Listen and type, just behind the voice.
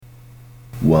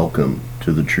Welcome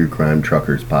to the True Crime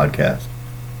Truckers podcast.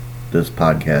 This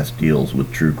podcast deals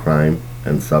with true crime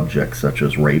and subjects such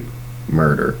as rape,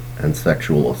 murder, and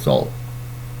sexual assault.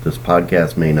 This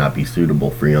podcast may not be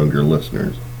suitable for younger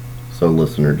listeners, so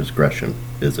listener discretion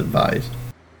is advised.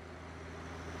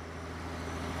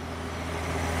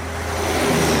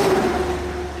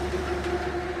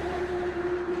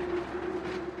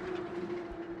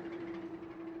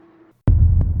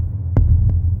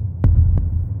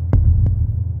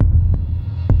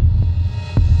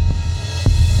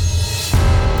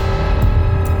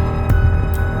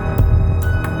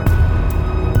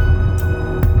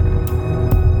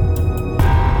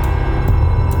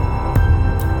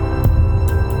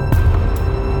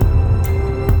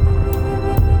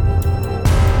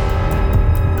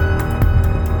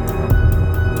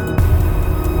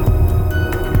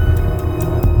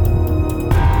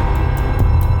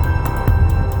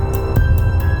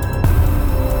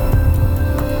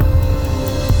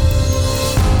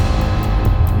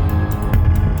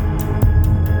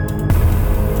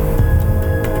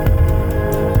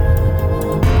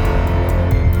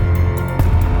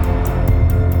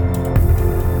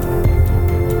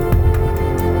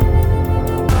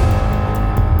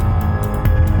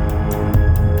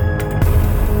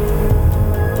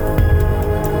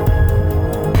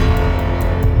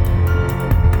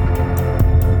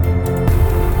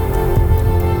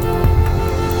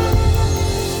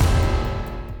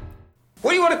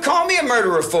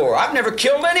 For. I've never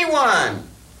killed anyone.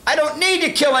 I don't need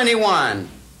to kill anyone.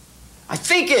 I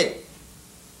think it.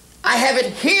 I have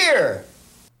it here.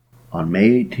 On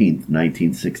May 18th,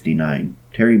 1969,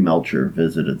 Terry Melcher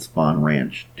visited Spahn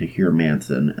Ranch to hear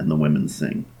Manson and the women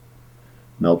sing.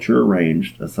 Melcher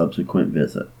arranged a subsequent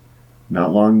visit,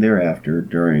 not long thereafter,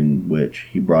 during which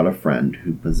he brought a friend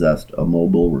who possessed a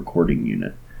mobile recording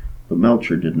unit, but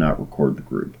Melcher did not record the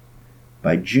group.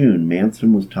 By June,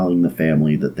 Manson was telling the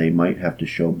family that they might have to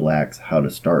show blacks how to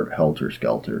start Helter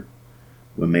Skelter.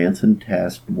 When Manson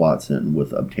tasked Watson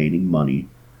with obtaining money,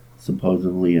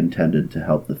 supposedly intended to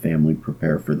help the family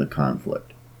prepare for the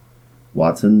conflict,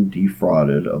 Watson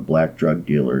defrauded a black drug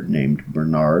dealer named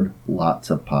Bernard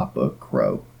Lotsapapa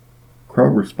Crow. Crow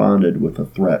responded with a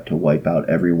threat to wipe out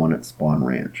everyone at Spahn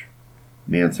Ranch.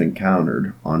 Manson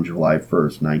countered on July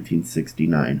 1st,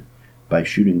 1969, by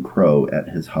shooting Crow at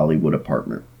his Hollywood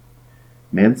apartment.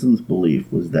 Manson's belief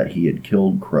was that he had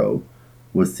killed Crow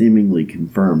was seemingly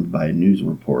confirmed by a news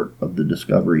report of the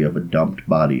discovery of a dumped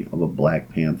body of a Black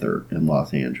Panther in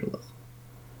Los Angeles.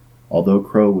 Although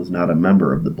Crow was not a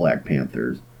member of the Black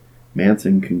Panthers,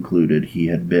 Manson concluded he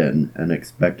had been and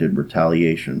expected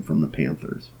retaliation from the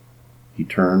Panthers. He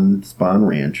turned Spahn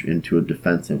Ranch into a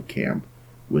defensive camp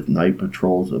with night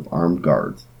patrols of armed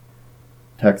guards.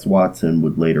 Tex Watson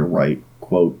would later write,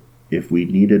 quote, "If we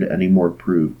needed any more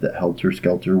proof that Helter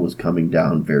Skelter was coming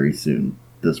down very soon,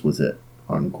 this was it,"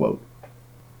 unquote.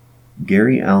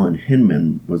 Gary Allen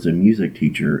Hinman was a music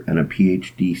teacher and a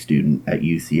PhD student at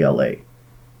UCLA.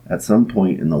 At some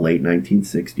point in the late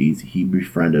 1960s, he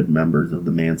befriended members of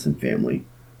the Manson family,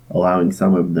 allowing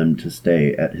some of them to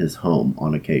stay at his home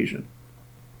on occasion.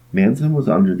 Manson was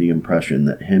under the impression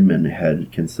that Hinman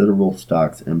had considerable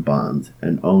stocks and bonds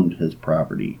and owned his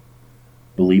property.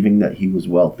 Believing that he was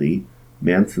wealthy,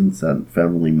 Manson sent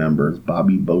family members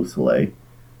Bobby Beausoleil,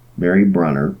 Mary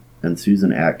Brunner, and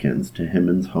Susan Atkins to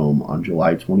Hinman's home on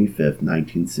July 25,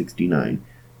 1969,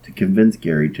 to convince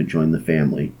Gary to join the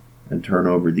family and turn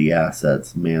over the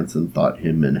assets Manson thought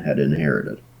Hinman had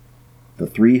inherited. The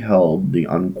three held the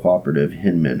uncooperative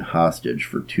Hinman hostage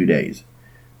for 2 days,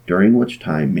 during which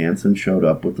time Manson showed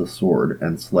up with a sword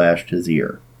and slashed his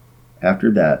ear.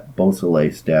 After that,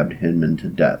 Beausoleil stabbed Hinman to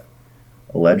death,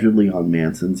 allegedly on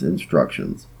Manson's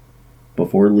instructions.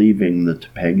 Before leaving the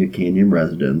Topanga Canyon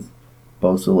residence,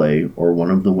 Beausoleil or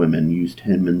one of the women used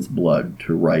Hinman's blood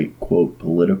to write, quote,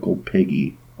 "political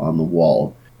piggy" on the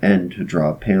wall and to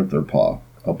draw a panther paw,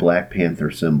 a Black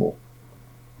Panther symbol.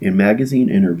 In magazine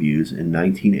interviews in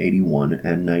 1981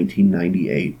 and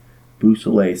 1998,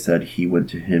 Beausoleil said he went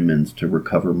to Hinman's to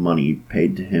recover money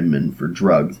paid to Hinman for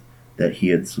drugs that he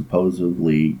had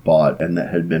supposedly bought and that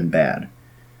had been bad.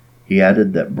 He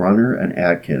added that Brunner and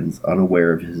Atkins,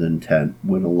 unaware of his intent,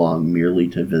 went along merely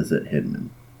to visit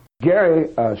Hinman. Gary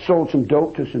sold some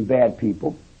dope to some bad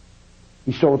people.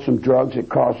 He sold some drugs that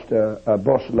caused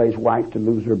Beausoleil's wife to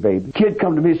lose her baby. Kid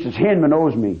come to me and says, "Hinman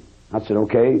owes me." I said,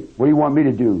 "Okay, what do you want me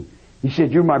to do?" He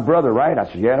said, "You're my brother, right?" I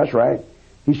said, "Yeah, that's right."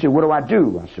 He said, "What do I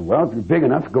do?" I said, "Well, if you're big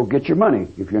enough, go get your money.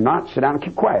 If you're not, sit down and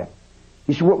keep quiet."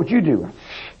 He said, "What would you do?" I said,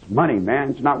 "It's money, man.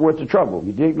 It's not worth the trouble.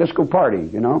 You dig? Let's go party,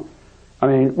 you know. I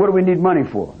mean, what do we need money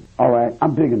for?" "All right,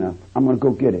 I'm big enough. I'm going to go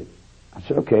get it." I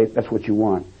said, okay, if that's what you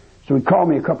want. So he called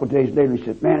me a couple of days later. He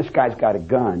said, man, this guy's got a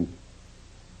gun.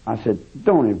 I said,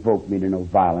 don't invoke me to no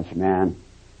violence, man.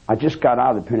 I just got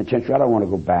out of the penitentiary. I don't want to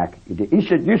go back. He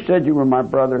said, you said you were my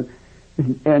brother.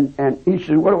 And he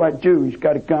said, what do I do? He's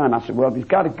got a gun. I said, well, if he's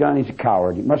got a gun, he's a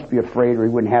coward. He must be afraid or he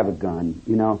wouldn't have a gun,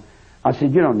 you know. I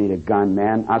said, you don't need a gun,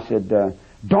 man. I said,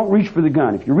 don't reach for the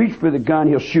gun. If you reach for the gun,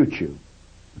 he'll shoot you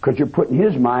because you're putting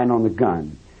his mind on the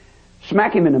gun.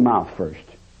 Smack him in the mouth first.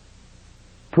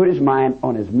 Put his mind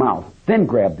on his mouth, then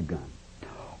grab the gun.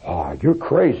 Oh, you're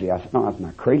crazy. I said, no, that's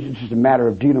not crazy. It's just a matter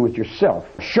of dealing with yourself.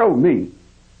 Show me.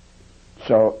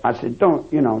 So I said,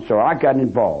 don't, you know, so I got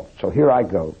involved. So here I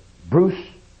go. Bruce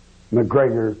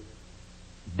McGregor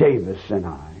Davis and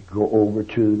I go over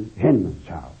to Hinman's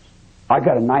house. I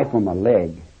got a knife on my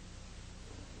leg.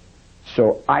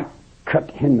 So I cut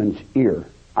Hinman's ear.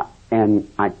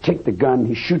 And I take the gun,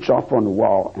 he shoots off on the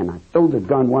wall, and I throw the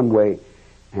gun one way,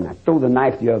 and I throw the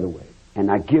knife the other way.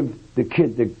 And I give the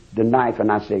kid the knife,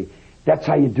 and I say, that's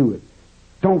how you do it.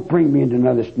 Don't bring me into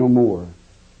this no more.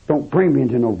 Don't bring me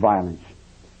into no violence.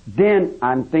 Then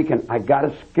I'm thinking, I got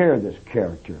to scare this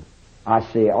character. I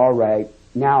say, all right,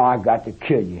 now I got to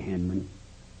kill you, Hinman.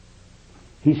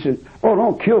 He said, oh,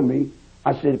 don't kill me.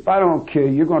 I said, if I don't kill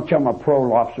you, you're going to tell my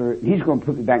parole officer, and he's going to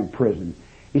put me back in prison.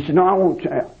 He said, no, I won't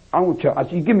tell. I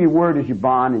said, you give me your word as your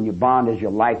bond, and your bond as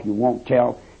your life, you won't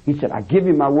tell. He said, I give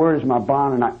you my word as my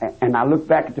bond, and I look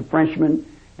back at the Frenchman,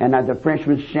 and the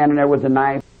Frenchman's standing there with the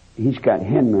knife. He's got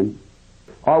Hinman.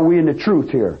 Are we in the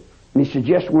truth here? And he said,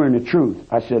 yes, we're in the truth.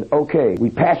 I said, okay. We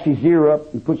patched his ear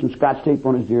up, we put some Scotch tape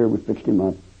on his ear, we fixed him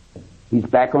up. He's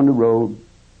back on the road.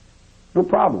 No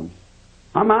problems.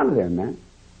 I'm out of there, man.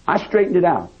 I straightened it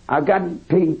out. I got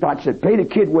paid. I said, pay the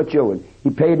kid what you owe him. He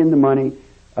paid him the money.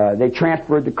 They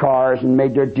transferred the cars and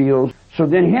made their deals. So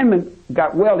then Hinman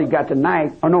got, well, he got the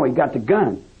knife. Oh, no, he got the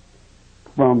gun.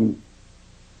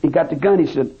 He got the gun. He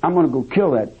said, I'm going to go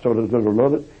kill that.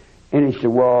 And he said,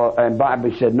 well, and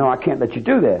Bobby said, no, I can't let you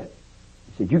do that.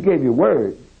 He said, you gave your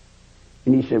word.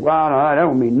 And he said, well, no, that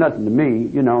don't mean nothing to me.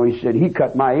 You know, he said, he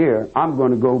cut my ear. I'm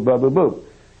going to go blah, blah, blah.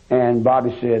 And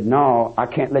Bobby said, no, I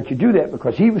can't let you do that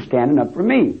because he was standing up for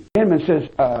me. Hinman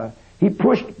says, he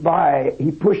pushed by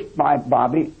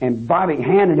Bobby, and Bobby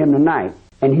handed him the knife.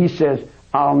 And he says,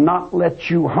 I'll not let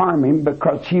you harm him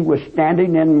because he was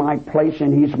standing in my place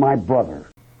and he's my brother.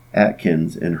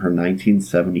 Atkins, in her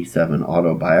 1977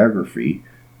 autobiography,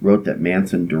 wrote that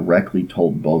Manson directly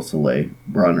told Beausoleil,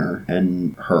 Brunner,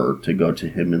 and her to go to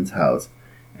Hinman's house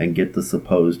and get the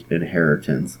supposed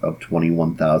inheritance of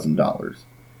 $21,000.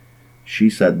 She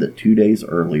said that 2 days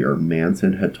earlier,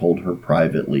 Manson had told her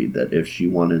privately that if she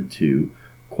wanted to,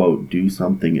 quote, do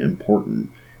something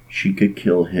important, she could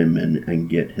kill Hinman and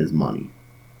get his money.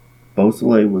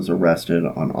 Beausoleil was arrested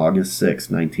on August 6,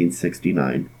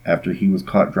 1969, after he was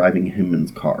caught driving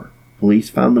Hinman's car. Police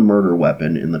found the murder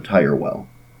weapon in the tire well.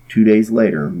 2 days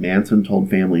later, Manson told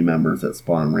family members at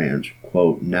Spahn Ranch,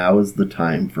 quote, now is the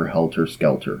time for Helter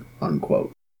Skelter,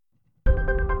 unquote.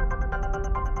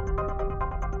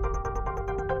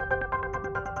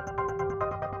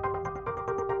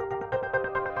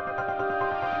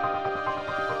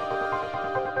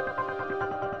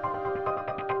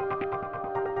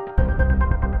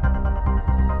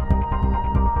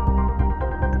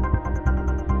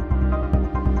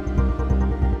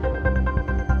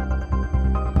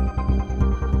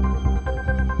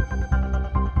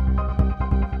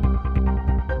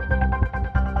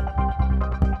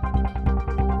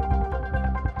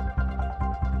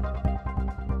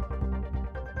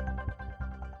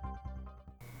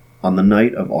 On the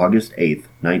night of August 8,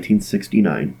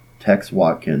 1969, Tex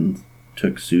Watkins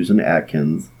took Susan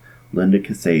Atkins, Linda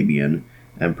Kasabian,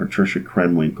 and Patricia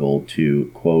Krenwinkel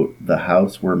to, quote, the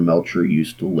house where Melcher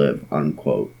used to live,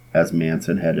 unquote, as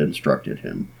Manson had instructed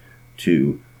him,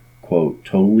 to, quote,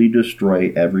 totally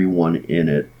destroy everyone in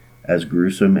it, as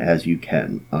gruesome as you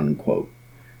can, unquote.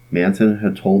 Manson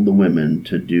had told the women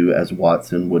to do as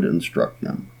Watson would instruct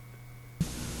them.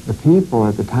 The people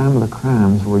at the time of the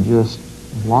crimes were just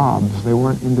blobs. They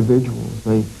weren't individuals.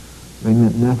 They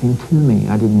meant nothing to me.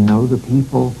 I didn't know the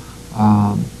people.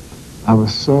 I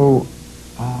was so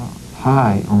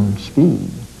high on speed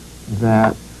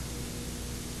that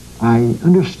I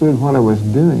understood what I was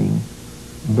doing,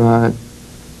 but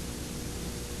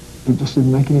it just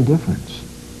didn't make any difference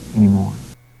anymore.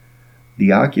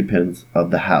 The occupants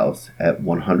of the house at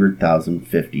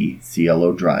 100,050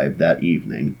 Cielo Drive that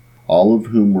evening, all of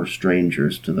whom were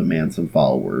strangers to the Manson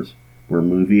followers, were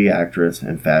movie actress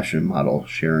and fashion model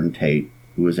Sharon Tate,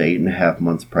 who was 8.5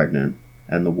 months pregnant,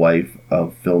 and the wife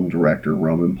of film director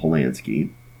Roman Polanski,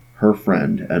 her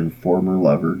friend and former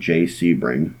lover Jay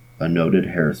Sebring, a noted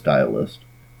hairstylist,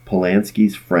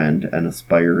 Polanski's friend and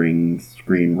aspiring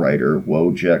screenwriter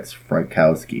Wojciech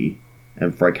Frykowski,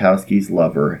 and Frykowski's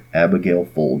lover Abigail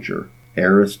Folger,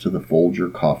 heiress to the Folger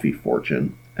coffee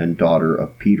fortune and daughter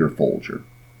of Peter Folger.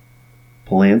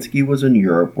 Polanski was in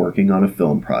Europe working on a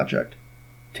film project.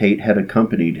 Tate had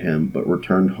accompanied him but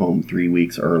returned home 3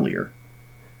 weeks earlier.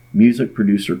 Music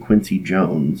producer Quincy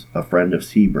Jones, a friend of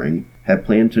Sebring, had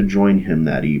planned to join him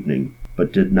that evening,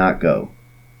 but did not go.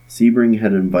 Sebring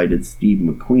had invited Steve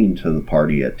McQueen to the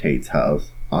party at Tate's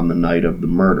house on the night of the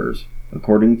murders.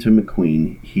 According to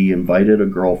McQueen, he invited a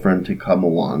girlfriend to come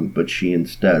along, but she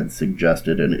instead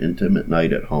suggested an intimate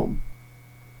night at home.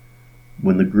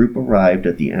 When the group arrived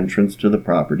at the entrance to the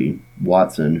property,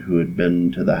 Watson, who had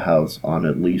been to the house on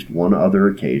at least one other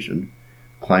occasion,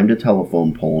 climbed a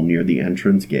telephone pole near the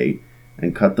entrance gate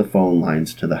and cut the phone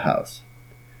lines to the house.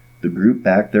 The group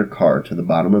backed their car to the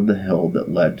bottom of the hill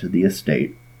that led to the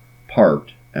estate,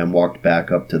 parked, and walked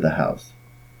back up to the house.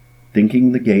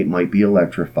 Thinking the gate might be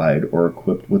electrified or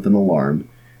equipped with an alarm,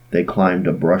 they climbed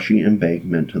a brushy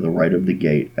embankment to the right of the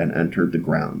gate and entered the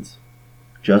grounds.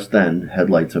 Just then,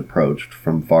 headlights approached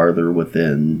from farther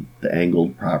within the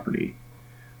angled property.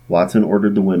 Watson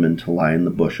ordered the women to lie in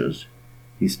the bushes.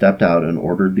 He stepped out and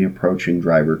ordered the approaching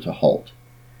driver to halt.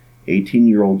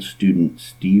 18-year-old student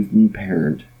Stephen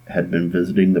Parent had been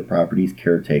visiting the property's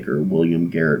caretaker, William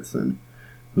Garretson,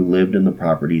 who lived in the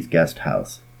property's guest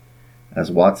house. As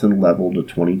Watson leveled a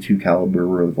 .22 caliber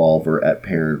revolver at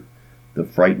Parent, the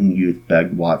frightened youth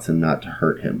begged Watson not to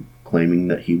hurt him, claiming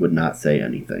that he would not say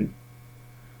anything.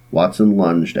 Watson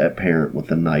lunged at Parent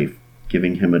with a knife,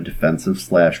 giving him a defensive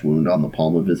slash wound on the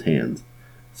palm of his hands,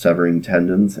 severing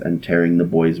tendons and tearing the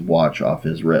boy's watch off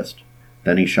his wrist.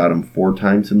 Then he shot him 4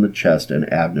 times in the chest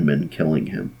and abdomen, killing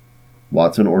him.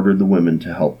 Watson ordered the women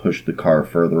to help push the car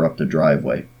further up the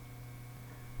driveway.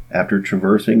 After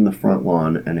traversing the front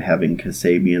lawn and having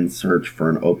Kasabian search for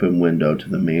an open window to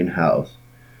the main house,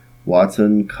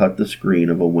 Watson cut the screen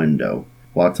of a window.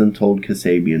 Watson told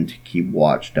Kasabian to keep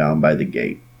watch down by the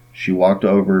gate. She walked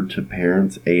over to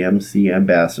Parent's AMC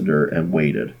ambassador and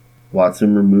waited.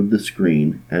 Watson removed the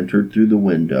screen, entered through the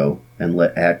window, and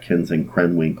let Atkins and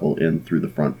Krenwinkel in through the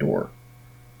front door.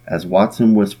 As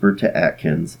Watson whispered to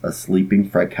Atkins, a sleeping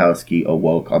Frykowski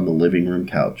awoke on the living room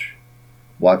couch.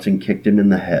 Watson kicked him in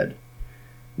the head.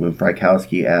 When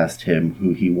Frykowski asked him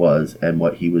who he was and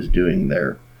what he was doing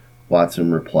there,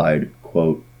 Watson replied,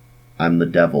 quote, "I'm the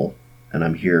devil, and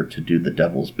I'm here to do the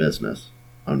devil's business,"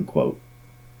 unquote.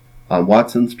 On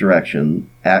Watson's direction,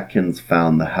 Atkins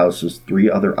found the house's 3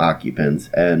 other occupants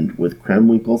and, with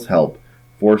Krenwinkel's help,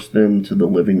 forced them to the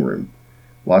living room.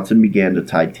 Watson began to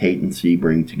tie Tate and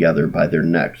Sebring together by their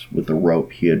necks with a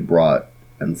rope he had brought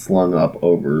and slung up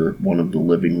over one of the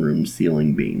living room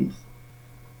ceiling beams.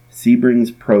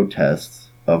 Sebring's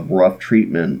protests of rough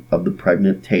treatment of the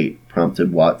pregnant Tate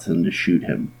prompted Watson to shoot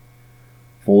him.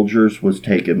 Folgers was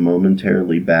taken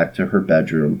momentarily back to her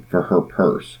bedroom for her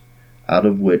purse, out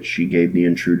of which she gave the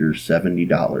intruders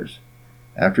 $70.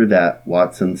 After that,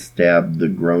 Watson stabbed the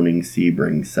groaning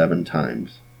Sebring 7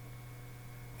 times.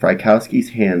 Frykowski's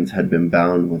hands had been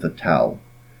bound with a towel.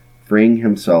 Freeing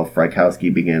himself,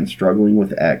 Frykowski began struggling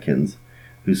with Atkins,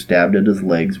 who stabbed at his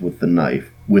legs with the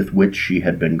knife with which she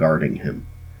had been guarding him.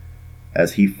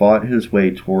 As he fought his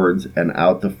way towards and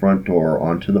out the front door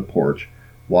onto the porch,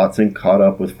 Watson caught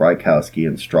up with Frykowski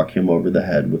and struck him over the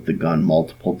head with the gun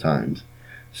multiple times,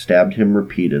 stabbed him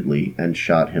repeatedly, and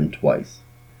shot him twice.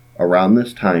 Around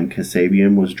this time,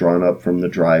 Kasabian was drawn up from the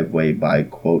driveway by,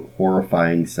 quote,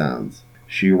 horrifying sounds.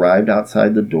 She arrived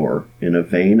outside the door. In a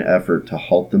vain effort to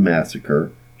halt the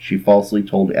massacre, she falsely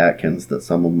told Atkins that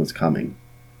someone was coming.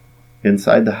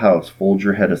 Inside the house,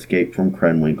 Folger had escaped from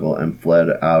Krenwinkel and fled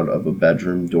out of a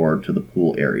bedroom door to the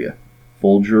pool area.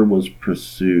 Folger was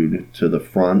pursued to the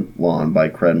front lawn by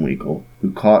Krenwinkel,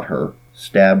 who caught her,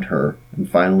 stabbed her, and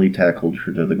finally tackled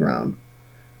her to the ground.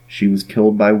 She was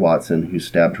killed by Watson, who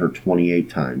stabbed her 28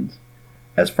 times.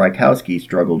 As Frykowski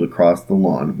struggled across the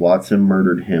lawn, Watson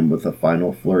murdered him with a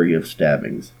final flurry of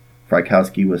stabbings.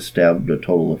 Frykowski was stabbed a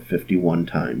total of 51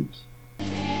 times.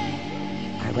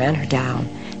 I ran her down,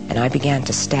 and I began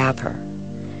to stab her.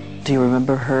 Do you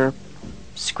remember her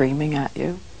screaming at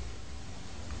you?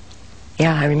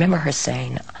 Yeah, I remember her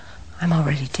saying, "I'm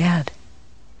already dead."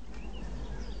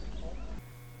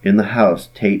 In the house,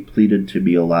 Tate pleaded to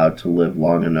be allowed to live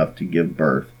long enough to give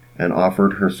birth and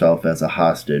offered herself as a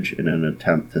hostage in an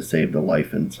attempt to save the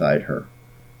life inside her.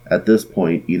 At this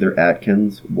point, either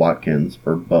Atkins, Watkins,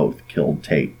 or both killed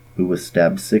Tate, who was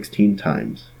stabbed 16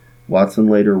 times. Watson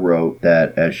later wrote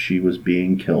that as she was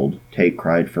being killed, Tate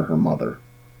cried for her mother.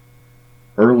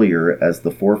 Earlier, as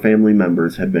the 4 family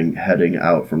members had been heading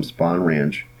out from Spahn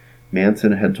Ranch,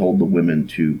 Manson had told the women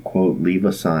to, quote, leave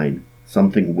a sign,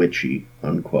 something witchy,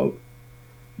 unquote.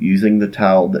 Using the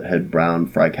towel that had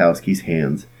browned Frykowski's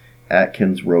hands,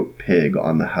 Atkins wrote pig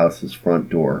on the house's front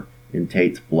door in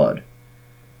Tate's blood.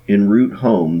 En route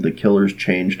home, the killers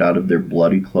changed out of their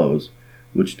bloody clothes,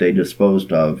 which they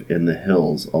disposed of in the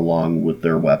hills along with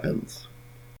their weapons.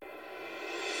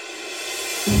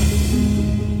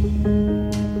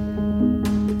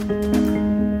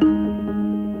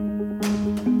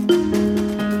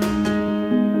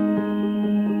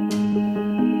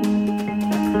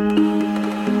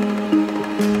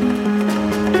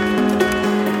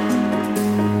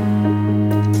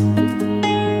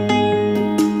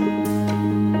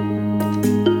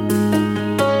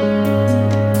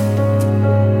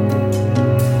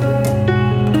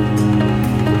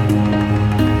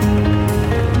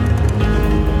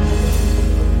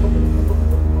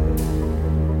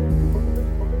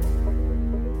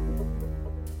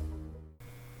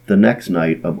 The next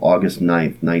night of August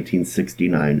 9,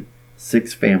 1969,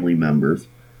 6 family members,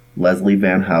 Leslie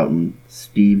Van Houten,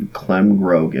 Steve Clem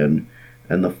Grogan,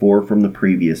 and the 4 from the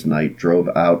previous night drove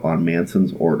out on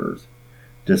Manson's orders.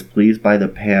 Displeased by the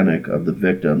panic of the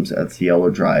victims at Cielo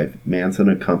Drive, Manson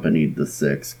accompanied the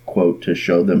 6, quote, to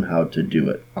show them how to do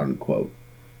it, unquote.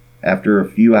 After a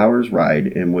few hours' ride,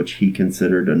 in which he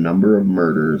considered a number of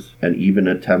murders and even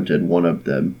attempted one of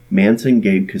them, Manson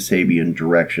gave Kasabian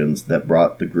directions that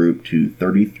brought the group to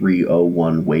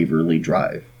 3301 Waverly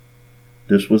Drive.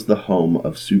 This was the home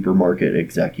of supermarket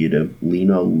executive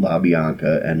Lino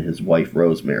LaBianca and his wife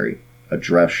Rosemary, a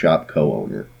dress shop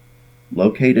co-owner.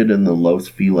 Located in the Los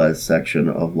Feliz section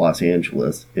of Los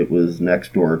Angeles, it was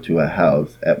next door to a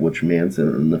house at which Manson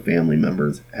and the family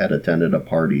members had attended a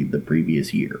party the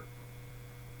previous year.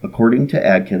 According to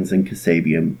Atkins and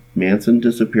Kasabian, Manson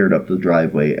disappeared up the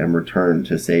driveway and returned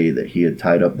to say that he had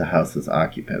tied up the house's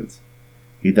occupants.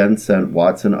 He then sent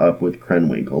Watson up with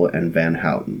Krenwinkel and Van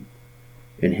Houten.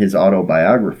 In his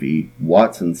autobiography,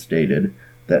 Watson stated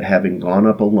that having gone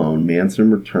up alone,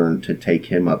 Manson returned to take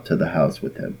him up to the house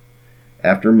with him.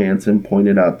 After Manson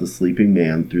pointed out the sleeping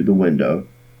man through the window,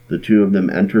 the 2 of them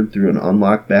entered through an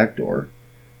unlocked back door.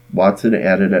 Watson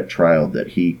added at trial that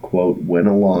he, quote, went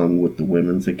along with the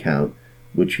women's account,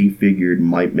 which he figured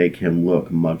might make him look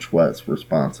much less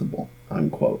responsible,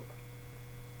 unquote.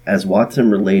 As Watson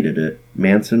related it,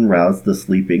 Manson roused the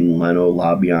sleeping Leno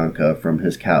LaBianca from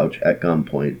his couch at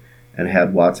gunpoint and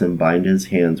had Watson bind his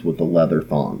hands with a leather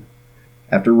thong.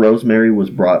 After Rosemary was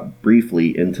brought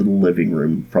briefly into the living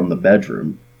room from the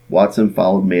bedroom, Watson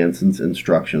followed Manson's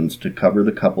instructions to cover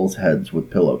the couple's heads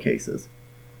with pillowcases.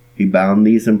 He bound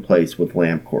these in place with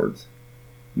lamp cords.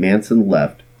 Manson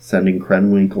left, sending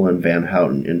Krenwinkel and Van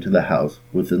Houten into the house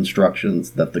with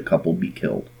instructions that the couple be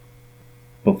killed.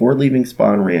 Before leaving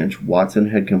Spahn Ranch, Watson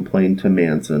had complained to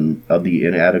Manson of the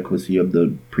inadequacy of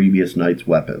the previous night's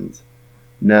weapons.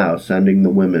 Now, sending the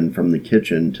women from the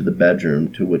kitchen to the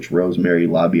bedroom to which Rosemary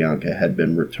LaBianca had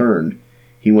been returned,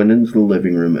 he went into the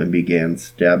living room and began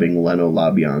stabbing Leno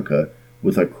LaBianca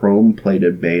with a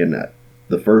chrome-plated bayonet.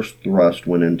 The first thrust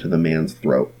went into the man's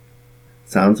throat.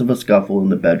 Sounds of a scuffle in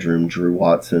the bedroom drew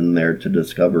Watson there to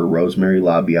discover Rosemary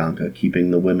LaBianca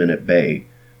keeping the women at bay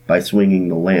by swinging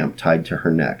the lamp tied to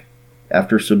her neck.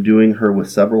 After subduing her with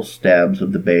several stabs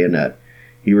of the bayonet,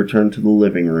 he returned to the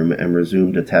living room and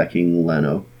resumed attacking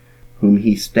Leno, whom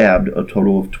he stabbed a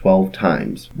total of 12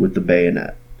 times with the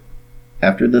bayonet.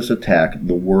 After this attack,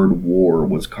 the word war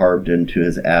was carved into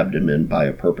his abdomen by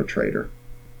a perpetrator.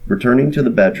 Returning to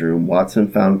the bedroom,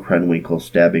 Watson found Krenwinkel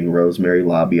stabbing Rosemary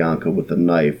LaBianca with a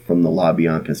knife from the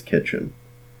LaBianca's kitchen.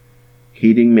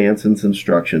 Heeding Manson's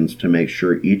instructions to make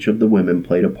sure each of the women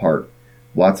played a part,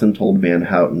 Watson told Van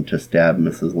Houten to stab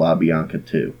Mrs. LaBianca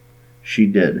too. She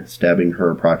did, stabbing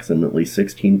her approximately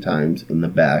 16 times in the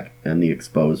back and the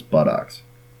exposed buttocks.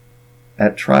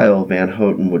 At trial, Van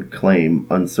Houten would claim,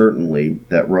 uncertainly,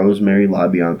 that Rosemary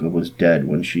LaBianca was dead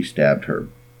when she stabbed her.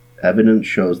 Evidence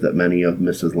shows that many of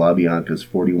Mrs. LaBianca's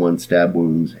 41 stab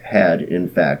wounds had, in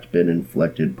fact, been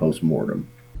inflicted post-mortem.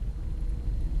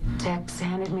 Tex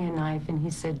handed me a knife and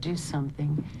he said, do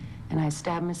something. And I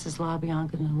stabbed Mrs.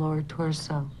 LaBianca in the lower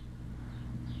torso.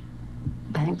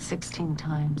 I think 16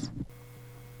 times.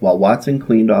 While Watson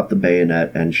cleaned off the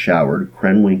bayonet and showered,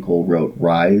 Krenwinkel wrote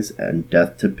 "Rise" and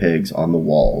 "Death to Pigs" on the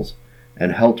walls,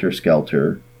 and "Helter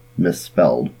Skelter,"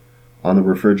 misspelled, on the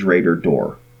refrigerator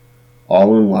door,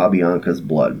 all in LaBianca's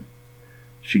blood.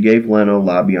 She gave Leno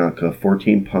LaBianca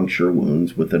 14 puncture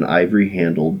wounds with an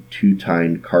ivory-handled,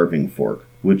 two-tined carving fork,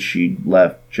 which she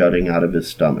left jutting out of his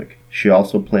stomach. She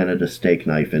also planted a steak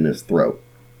knife in his throat.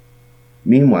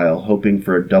 Meanwhile, hoping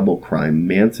for a double crime,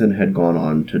 Manson had gone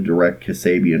on to direct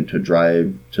Kasabian to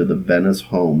drive to the Venice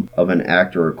home of an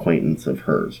actor acquaintance of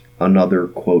hers, another,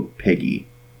 quote, piggy.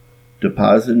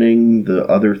 Depositing the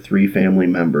other 3 family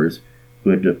members who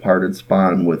had departed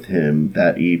Spahn with him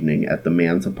that evening at the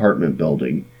man's apartment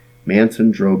building,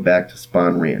 Manson drove back to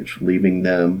Spahn Ranch, leaving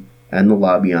them and the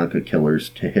LaBianca killers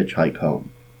to hitchhike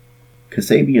home.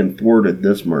 Kasabian thwarted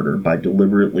this murder by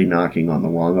deliberately knocking on the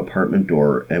wrong apartment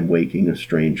door and waking a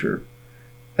stranger.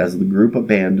 As the group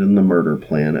abandoned the murder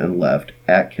plan and left,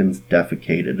 Atkins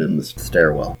defecated in the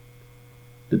stairwell.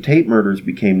 The Tate murders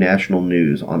became national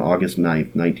news on August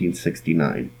 9,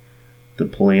 1969. The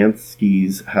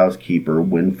Polanski's housekeeper,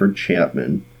 Winfred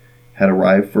Chapman, had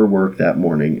arrived for work that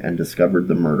morning and discovered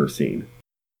the murder scene.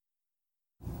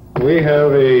 We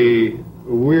have a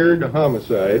weird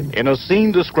homicide. In a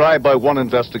scene described by one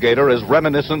investigator as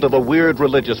reminiscent of a weird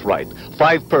religious rite,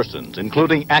 5 persons,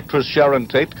 including actress Sharon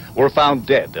Tate, were found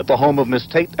dead at the home of Miss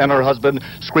Tate and her husband,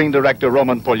 screen director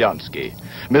Roman Polanski.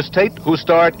 Miss Tate, who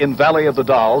starred in Valley of the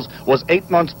Dolls, was 8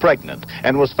 months pregnant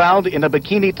and was found in a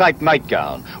bikini-type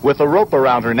nightgown with a rope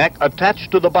around her neck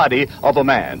attached to the body of a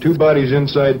man. 2 bodies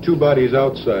inside, 2 bodies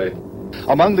outside.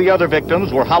 Among the other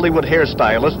victims were Hollywood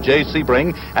hairstylist Jay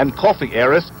Sebring and coffee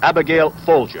heiress Abigail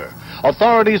Folger.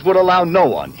 Authorities would allow no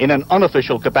one in an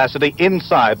unofficial capacity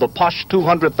inside the posh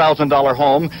 $200,000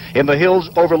 home in the hills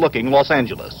overlooking Los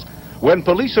Angeles. When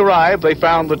police arrived, they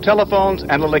found the telephones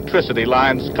and electricity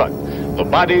lines cut. The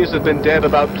bodies had been dead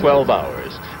about 12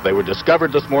 hours. They were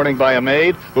discovered this morning by a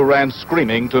maid who ran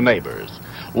screaming to neighbors.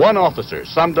 One officer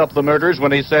summed up the murders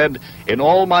when he said, "In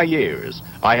all my years,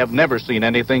 I have never seen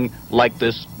anything like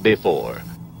this before."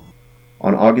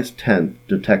 On August 10th,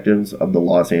 detectives of the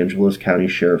Los Angeles County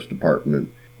Sheriff's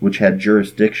Department, which had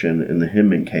jurisdiction in the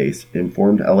Hinman case,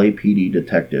 informed LAPD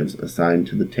detectives assigned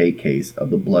to the Tate case of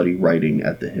the bloody writing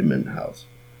at the Hinman house.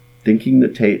 Thinking the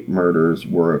Tate murders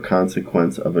were a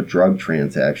consequence of a drug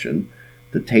transaction,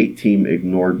 the Tate team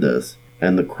ignored this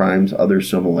and the crime's other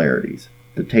similarities.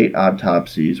 The Tate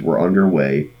autopsies were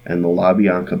underway, and the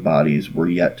LaBianca bodies were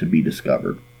yet to be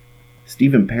discovered.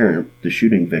 Stephen Parent, the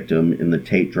shooting victim in the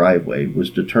Tate driveway, was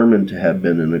determined to have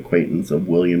been an acquaintance of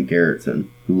William Garretson,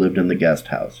 who lived in the guest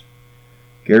house.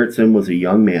 Garretson was a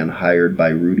young man hired by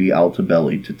Rudy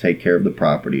Altabelli to take care of the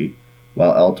property,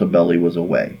 while Altabelli was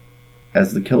away.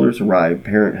 As the killers arrived,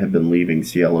 Parent had been leaving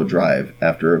Cielo Drive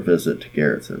after a visit to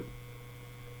Garretson.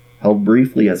 Held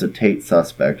briefly as a Tate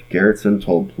suspect, Garretson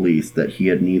told police that he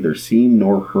had neither seen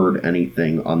nor heard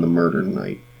anything on the murder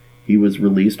night. He was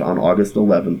released on August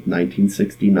 11,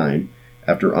 1969,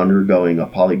 after undergoing a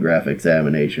polygraph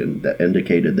examination that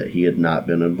indicated that he had not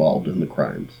been involved in the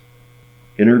crimes.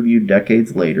 Interviewed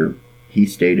decades later, he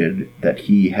stated that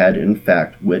he had in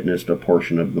fact witnessed a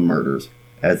portion of the murders,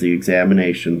 as the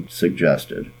examination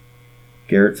suggested.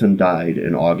 Garretson died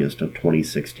in August of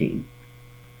 2016.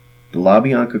 The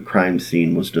LaBianca crime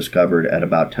scene was discovered at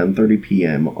about 10:30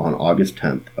 p.m. on August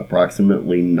 10th,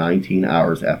 approximately 19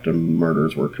 hours after the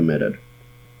murders were committed.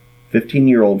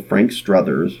 15-year-old Frank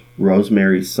Struthers,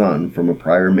 Rosemary's son from a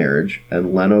prior marriage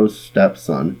and Leno's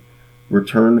stepson,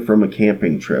 returned from a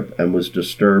camping trip and was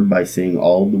disturbed by seeing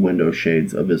all of the window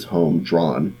shades of his home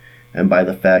drawn and by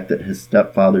the fact that his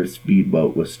stepfather's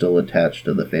speedboat was still attached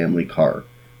to the family car,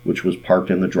 which was parked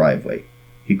in the driveway.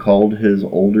 He called his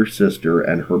older sister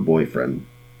and her boyfriend.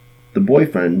 The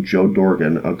boyfriend, Joe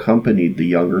Dorgan, accompanied the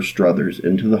younger Struthers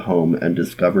into the home and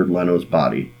discovered Leno's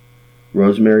body.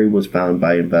 Rosemary was found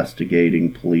by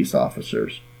investigating police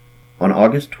officers. On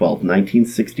August 12,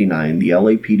 1969, the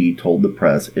LAPD told the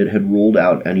press it had ruled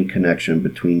out any connection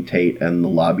between Tate and the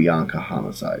LaBianca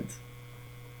homicides.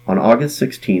 On August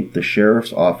 16th, the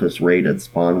sheriff's office raided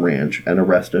Spahn Ranch and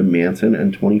arrested Manson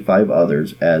and 25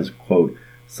 others as, quote,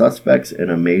 suspects in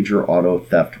a major auto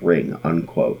theft ring,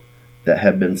 unquote, that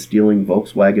had been stealing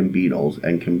Volkswagen Beetles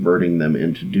and converting them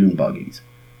into dune buggies.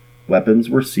 Weapons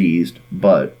were seized,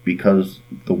 but because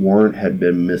the warrant had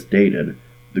been misdated,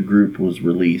 the group was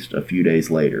released a few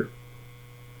days later.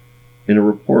 In a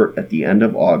report at the end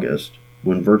of August,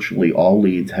 when virtually all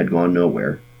leads had gone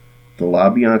nowhere, the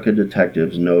LaBianca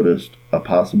detectives noticed a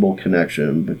possible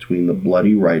connection between the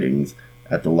bloody writings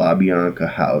at the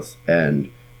LaBianca house and,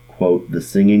 quote, the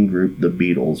singing group The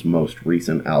Beatles' most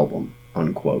recent album,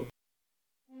 unquote.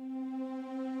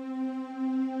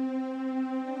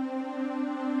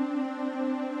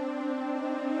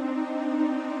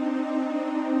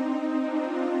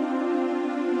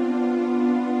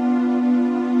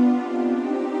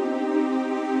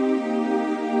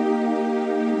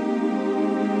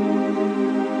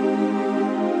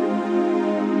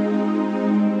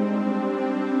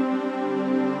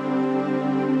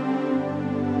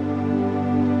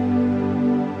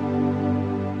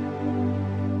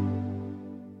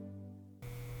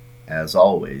 As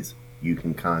always, you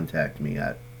can contact me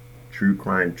at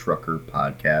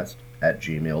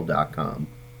truecrimetruckerpodcast@gmail.com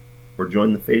or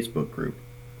join the Facebook group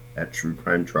at True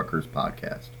Crime Truckers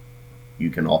Podcast. You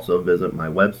can also visit my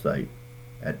website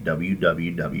at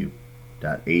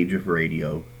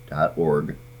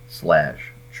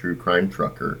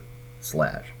www.ageofradio.org/truecrimetrucker/.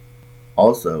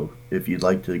 Also, if you'd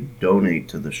like to donate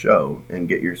to the show and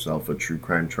get yourself a True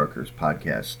Crime Truckers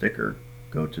Podcast sticker,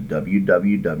 go to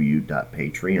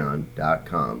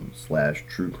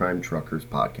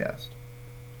www.patreon.com/truecrimetruckerspodcast.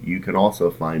 You can also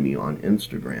find me on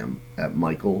Instagram at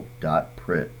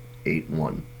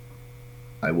michael.pritt81.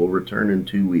 I will return in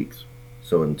 2 weeks,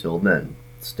 so until then,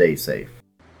 stay safe.